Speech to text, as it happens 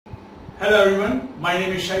Hello everyone, my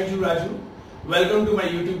name is Raju. Welcome to my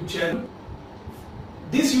YouTube channel.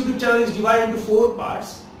 This YouTube channel is divided into 4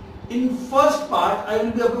 parts. In first part, I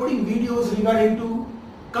will be uploading videos regarding to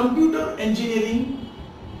computer engineering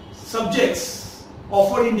subjects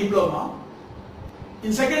offered in diploma.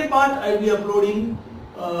 In second part, I will be uploading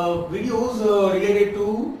videos related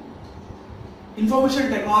to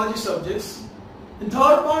information technology subjects. In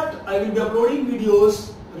third part, I will be uploading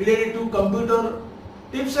videos related to computer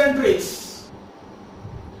tips and tricks.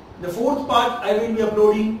 The fourth part, I will be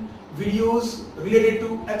uploading videos related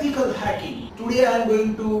to ethical hacking. Today I am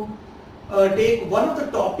going to take one of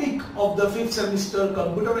the topic of the 5th semester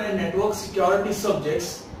computer and network security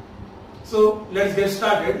subjects. So let's get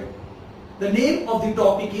started. The name of the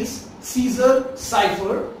topic is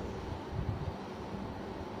Cipher.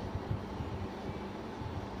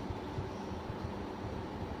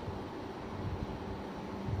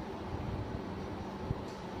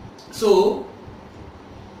 So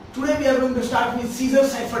today we are going to start with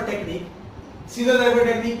Cipher technique. Cipher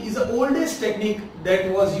technique is the oldest technique that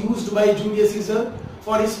was used by Julius Caesar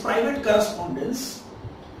for his private correspondence.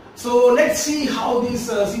 So let's see how this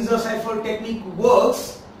Cipher technique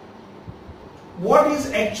works. What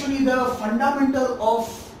is actually the fundamental of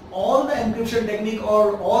all the encryption technique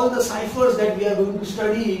or all the ciphers that we are going to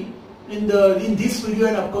study in this video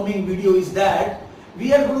and upcoming video is that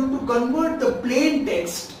we are going to convert the plain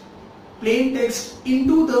text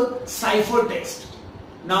into the cipher text.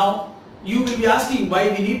 Now you will be asking why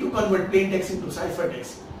we need to convert plain text into cipher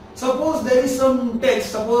text. Suppose there is some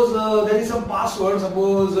text, suppose there is some password,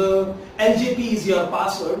 suppose LJP is your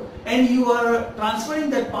password, and you are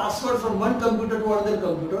transferring that password from one computer to another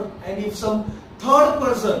computer, and if some third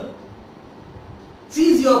person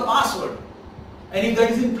sees your password and if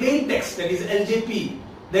that is in plain text, that is LJP,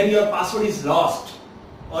 then your password is lost.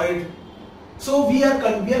 So we are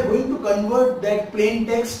going to convert that plain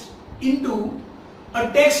text into a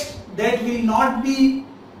text that will not be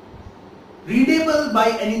readable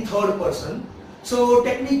by any third person. So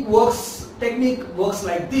technique works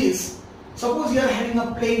like this. Suppose you are having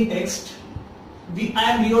a plain text.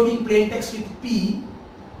 I am denoting plain text with P.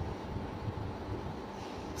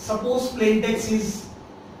 Suppose plain text is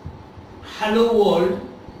hello world.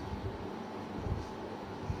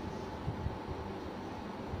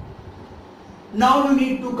 Now you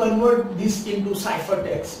need to convert this into cipher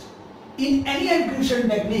text. In any encryption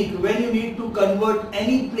technique, when you need to convert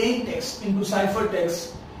any plain text into cipher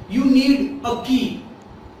text, you need a key.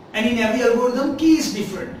 And in every algorithm, key is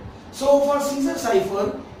different. So for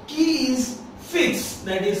Cipher, key is fixed,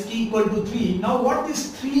 that is key equal to 3. Now what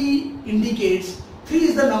this 3 indicates, 3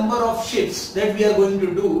 is the number of shifts that we are going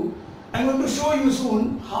to do. I am going to show you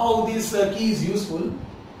soon how this key is useful.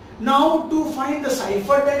 Now to find the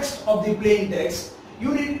cipher text of the plain text,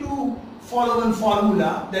 you need to follow one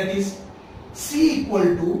formula, that is C equal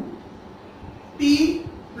to P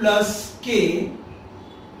plus K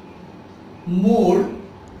mod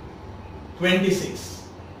 26.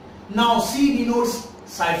 Now C denotes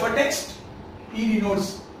cipher text, P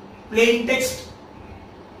denotes plain text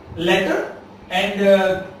letter,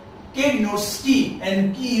 and K denotes key,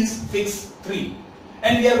 and key is fixed 3.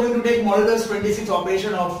 And we are going to take modulus 26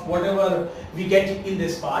 operation of whatever we get in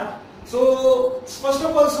this part. So first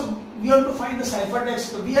of all, we have to find the cipher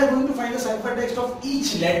text. We are going to find the cipher text of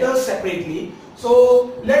each letter separately.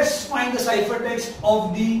 So let's find the cipher text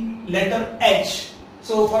of the letter H.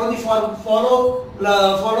 So follow the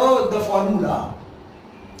formula.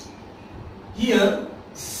 Here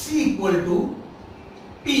C equal to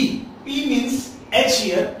P. P means H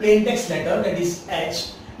here, plain text letter, that is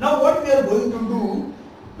H. Now what we are going to do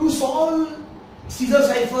to solve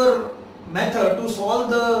Cipher method, to solve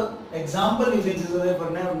the example using Cipher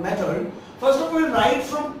method, first of all write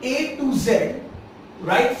from A to Z,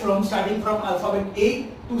 starting from alphabet A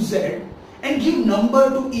to Z, and give number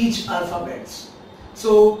to each alphabets.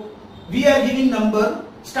 So we are giving number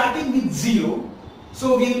starting with 0,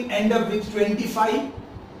 so we will end up with 25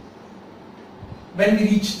 when we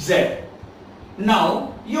reach Z.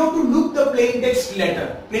 Now you have to look the plain text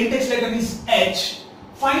letter. Plain text letter is H.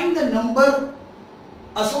 Find the number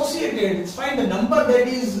associated. Find the number that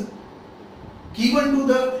is given to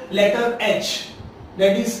the letter H.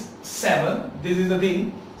 That is 7. This is the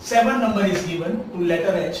thing. 7 number is given to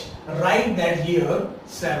letter H. Write that here.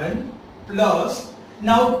 7 plus.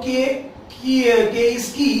 Now K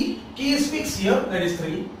is key. Key is fixed here. That is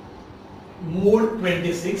 3. Mod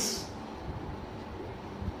 26.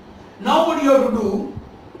 Now what you have to do,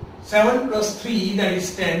 7 plus 3, that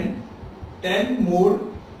is 10, 10 mod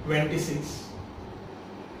 26.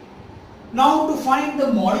 Now to find the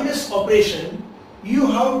modulus operation, you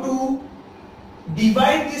have to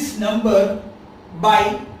divide this number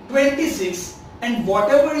by 26 and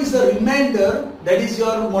whatever is the remainder, that is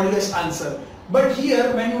your modulus answer. But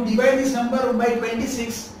here when you divide this number by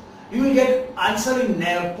 26, you will get answer in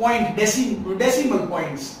decimal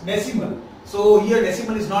points. So here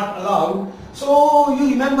decimal is not allowed. So you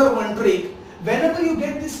remember one trick. Whenever you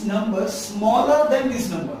get this number smaller than this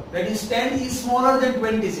number, that is 10 is smaller than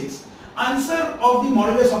 26, answer of the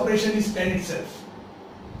modulus operation is 10 itself.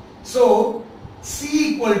 So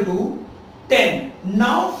C equal to 10.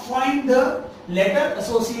 Now find the letter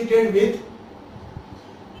associated with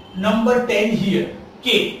number 10 here,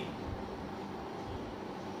 K.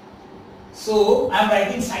 So I am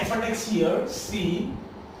writing ciphertext here, C.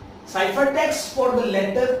 Ciphertext for the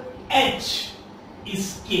letter H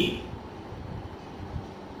is K.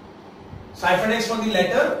 Ciphertext for the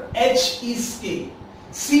letter H is K.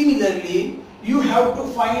 Similarly, you have to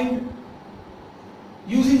find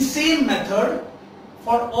using same method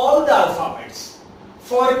for all the alphabets.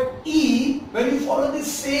 For E, when you follow the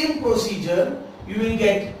same procedure, you will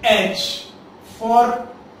get H. For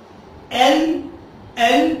L,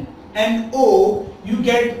 N and O, you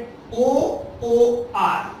get O, O,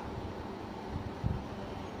 R.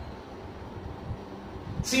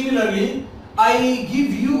 Similarly, I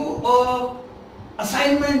give you a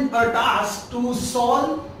assignment or task to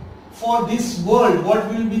solve for this word. What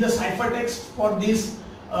will be the ciphertext for this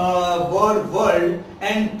word world,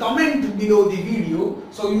 and comment below the video,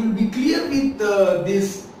 so you will be clear with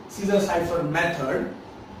this scissor cipher method.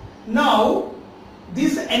 Now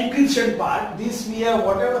this encryption part, this we have,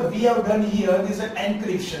 whatever we have done here, this is an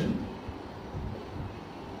encryption.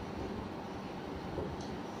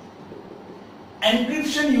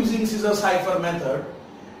 Encryption using scissor cipher method.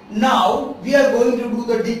 Now we are going to do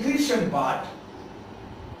the decryption part.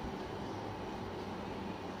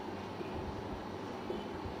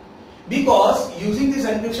 Because using this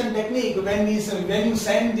encryption technique, when you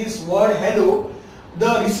send this word hello,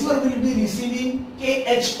 the receiver will be receiving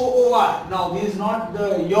KHOOR. Now this is not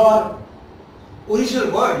your original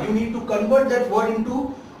word. You need to convert that word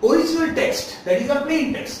into original text, that is a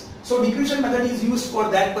plain text. So decryption method is used for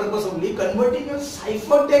that purpose only, converting a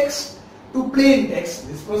ciphertext to plain text.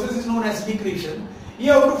 This process is known as decryption.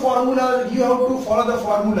 You have to follow the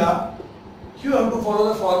formula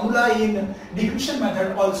in decryption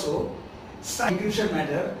method also. Decryption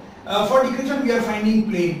method. For decryption we are finding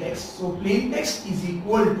plain text. So plain text is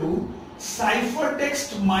equal to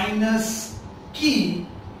ciphertext minus key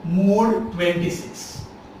mode 26.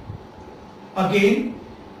 Again,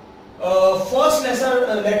 first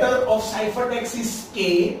letter of ciphertext is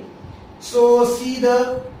K. So see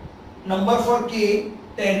the number for K,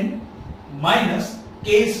 10, minus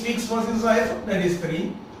K is fixed for this cipher, that is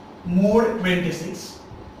 3, mode 26.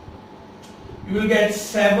 You will get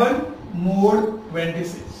 7 mode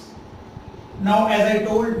 26. Now as I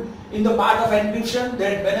told in the part of encryption,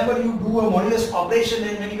 that whenever you do a modulus operation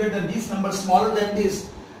and when you get this number smaller than this,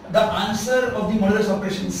 the answer of the modulus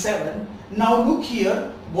operation is 7. Now look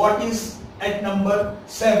here, what is at number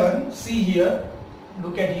 7? See here,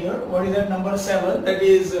 look at here, what is at number 7? That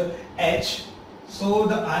is H. So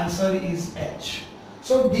the answer is H.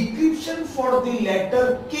 So decryption for the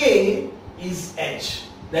letter K is H.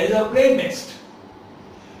 That is a plain text.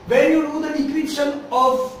 When you do the decryption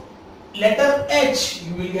of letter H,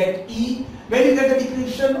 you will get E. When you get the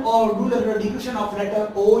decryption or do the decryption of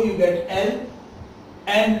letter O, you get L.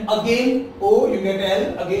 And again O, you get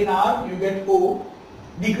L. Again R, you get O.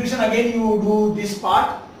 Decryption again you do this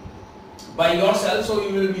part by yourself, so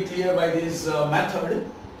you will be clear by this method.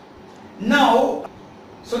 Now,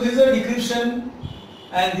 so this is a decryption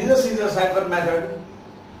and this is a cipher method.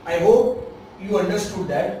 I hope you understood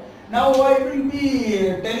that. Now I will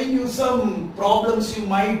be telling you some problems you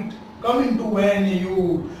might come into when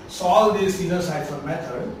you solve this scissor cipher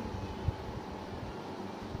method.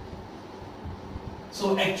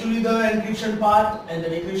 So actually the encryption part and the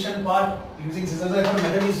decryption part using scissor cipher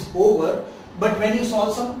method is over. But when you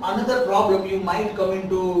solve some another problem, you might come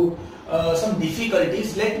into some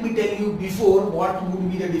difficulties. Let me tell you before what would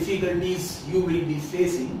be the difficulties you will be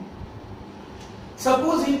facing.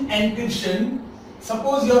 Suppose in encryption,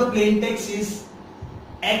 suppose your plain text is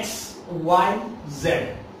X, Y, Z.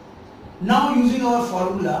 Now using our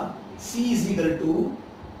formula, C is equal to,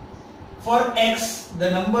 for X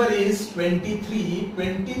the number is 23,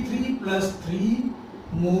 23 plus 3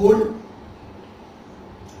 mode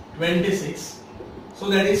 26. So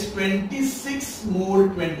that is 26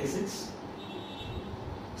 mode 26.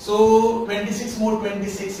 So 26 mode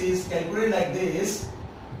 26 is calculated like this.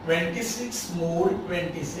 26 mode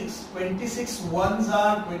 26. 26 ones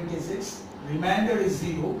are 26. remainder is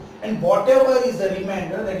 0, and whatever is the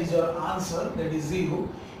remainder, that is your answer, that is 0.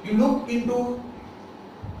 You look into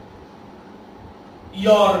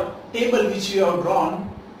your table which you have drawn.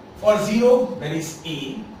 For 0, that is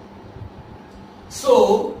A.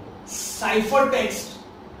 So ciphertext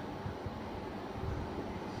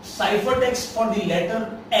for the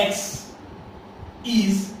letter X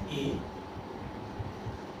is A.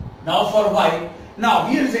 Now for Y. Now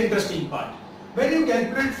here is the interesting part. When you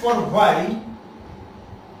calculate for Y,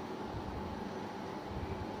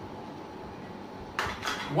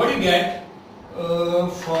 what do you get?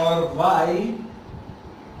 For Y,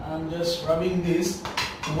 I'm just rubbing this.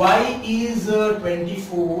 Y is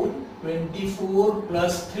 24. 24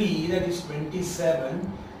 plus 3, that is 27.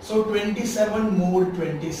 So 27 more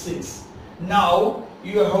 26. Now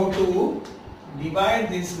you have to divide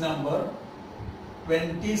this number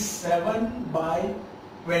 27 by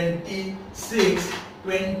 26.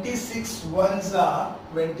 26 ones are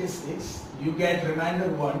 26. You get remainder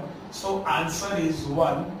 1. So answer is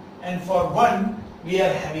 1. And for 1 we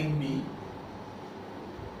are having B.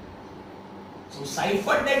 So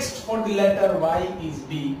ciphertext for the letter Y is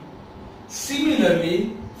B.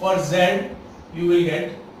 Similarly, for Z, you will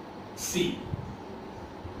get C.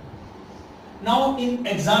 Now, in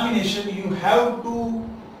examination, you have to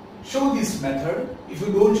show this method. If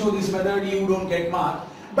you don't show this method, you don't get mark.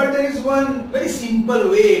 But there is one very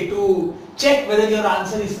simple way to check whether your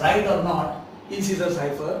answer is right or not in Caesar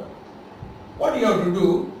cipher. What you have to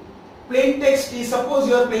do? Plain text is, suppose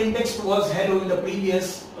your plain text was hello in the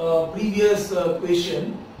previous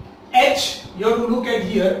question. H, you have to look at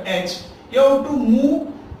here, H. You have to move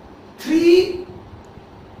 3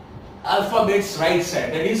 alphabets right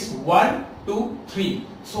side, that is 1, 2, 3.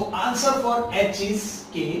 So answer for H is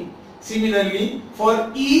K. Similarly for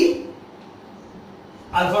E,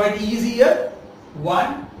 alphabet E is here,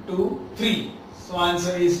 1, 2, 3. So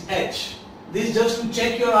answer is H. This is just to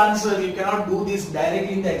check your answer. You cannot do this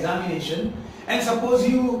directly in the examination. And suppose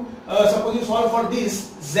you solve for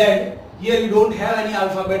this Z. Here you don't have any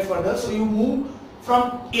alphabet further, so you move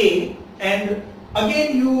from A. And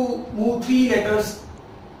again you move 3 letters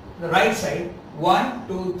the right side, 1,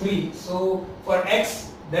 2, 3. So for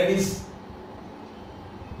X, that is,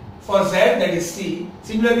 for Z, that is C.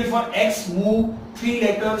 Similarly for X, move 3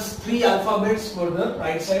 letters, 3 alphabets for the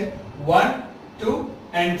right side, 1, 2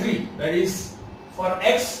 and 3. That is, for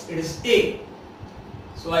X it is A.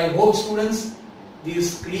 So I hope students this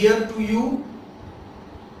is clear to you.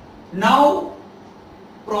 Now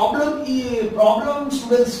problem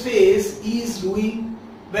students face is doing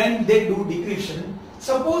when they do decryption.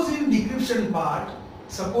 Suppose in decryption part,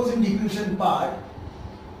 suppose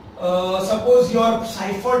your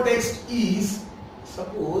ciphertext is,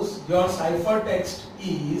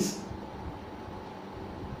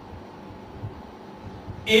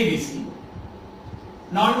 ABC.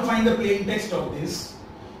 Now you find the plain text of this.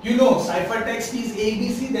 You know ciphertext is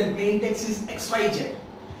ABC, then plain text is XYZ.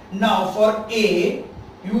 Now for A,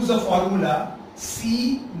 use the formula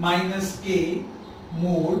C minus K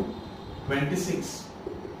mod 26.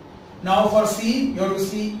 Now for C, you have to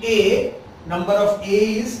see A, number of A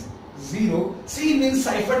is 0. C means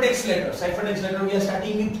ciphertext letter. Ciphertext letter we are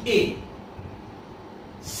starting with A.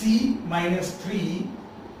 C minus 3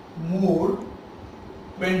 mod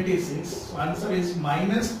 26. So answer is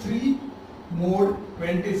minus 3 mod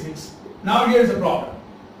 26. Now here is the problem.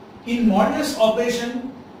 In modulus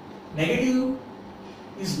operation, negative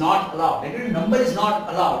is not allowed. Negative number is not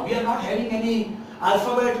allowed. We are not having any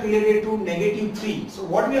alphabet related to negative 3. So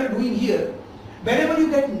what we are doing here, whenever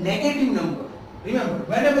you get negative number, remember,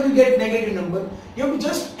 whenever you get negative number, you have to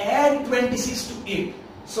just add 26 to it.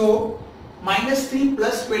 So minus 3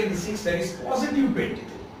 plus 26, that is positive 23.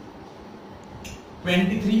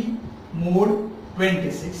 23 mod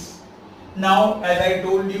 26. Now as I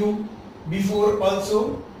told you before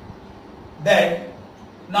also,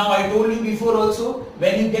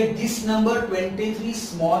 when you get this number 23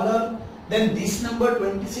 smaller than this number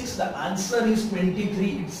 26, the answer is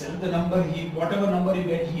 23 itself, the number here, whatever number you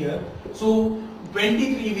get here. So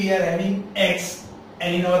 23 we are having X,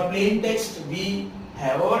 and in our plain text we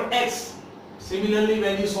have our X. Similarly,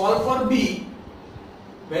 when you solve for B,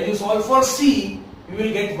 when you solve for C, you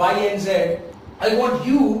will get Y and Z. I want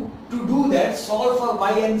you to do that, solve for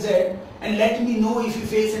Y and Z, and let me know if you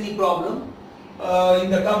face any problem in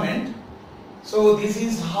the comment. So this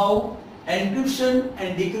is how encryption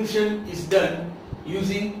and decryption is done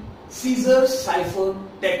using Caesar cipher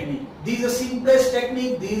technique. This is the simplest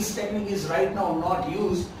technique. This technique is right now not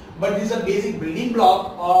used, but this is a basic building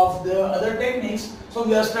block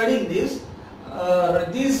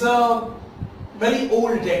very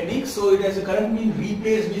old technique, so it has currently been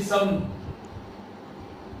replaced with some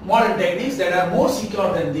modern techniques that are more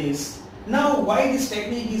secure than this. Now, why this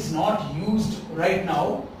technique is not used right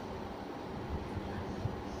now?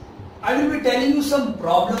 I will be telling you some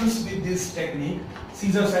problems with this technique,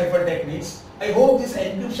 Caesar cipher techniques. I hope this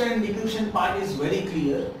encryption and decryption part is very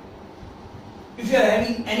clear. If you are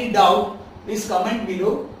having any doubt, please comment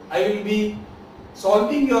below. I will be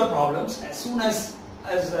solving your problems as soon as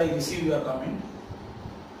I receive your comment.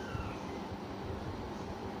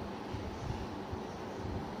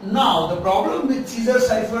 Now, the problem with Caesar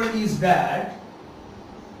cipher is that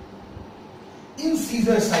in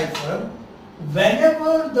Caesar cipher,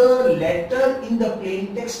 whenever the letter in the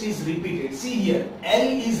plain text is repeated, see here, L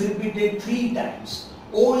is repeated 3 times,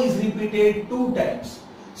 O is repeated 2 times.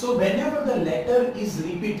 So whenever the letter is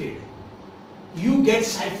repeated, you get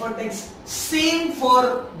ciphertext same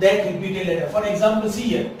for that repeated letter. For example,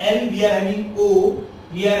 see here, L we are having O,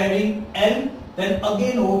 we are having L, then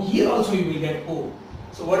again O, here also you will get O.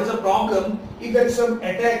 So what is the problem? If there is some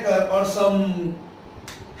attacker or some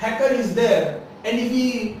hacker is there, and if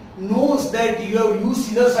he knows that you have used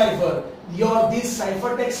Caesar cipher, these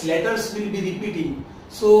ciphertext letters will be repeating.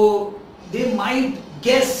 So they might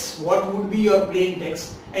guess what would be your plain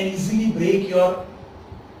text and easily break your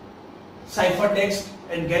ciphertext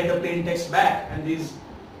and get the plain text back, and this is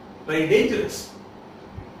very dangerous.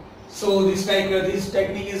 So this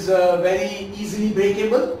technique is very easily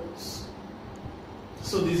breakable.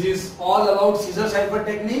 So this is all about Caesar cipher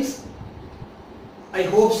techniques. I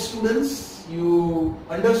hope students you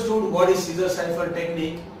understood what is Caesar cipher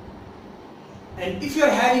technique, and if you are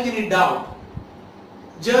having any doubt,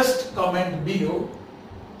 just comment below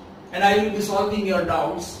and I will be solving your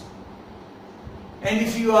doubts. And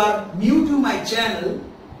if you are new to my channel,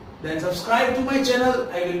 then subscribe to my channel.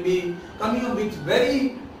 I will be coming up with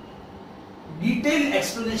very detailed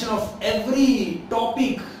explanation of every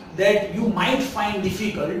topic that you might find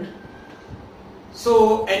difficult.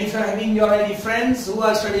 So, and if you are having any friends who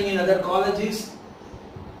are studying in other colleges,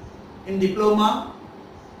 in diploma,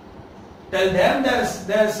 tell them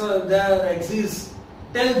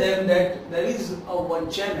tell them that there is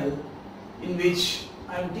one channel in which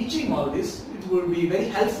I am teaching all this. It will be very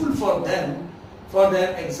helpful for them for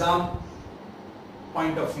their exam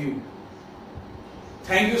point of view.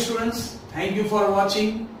 Thank you students. Thank you for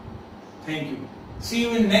watching. Thank you. See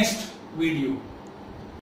you in next video.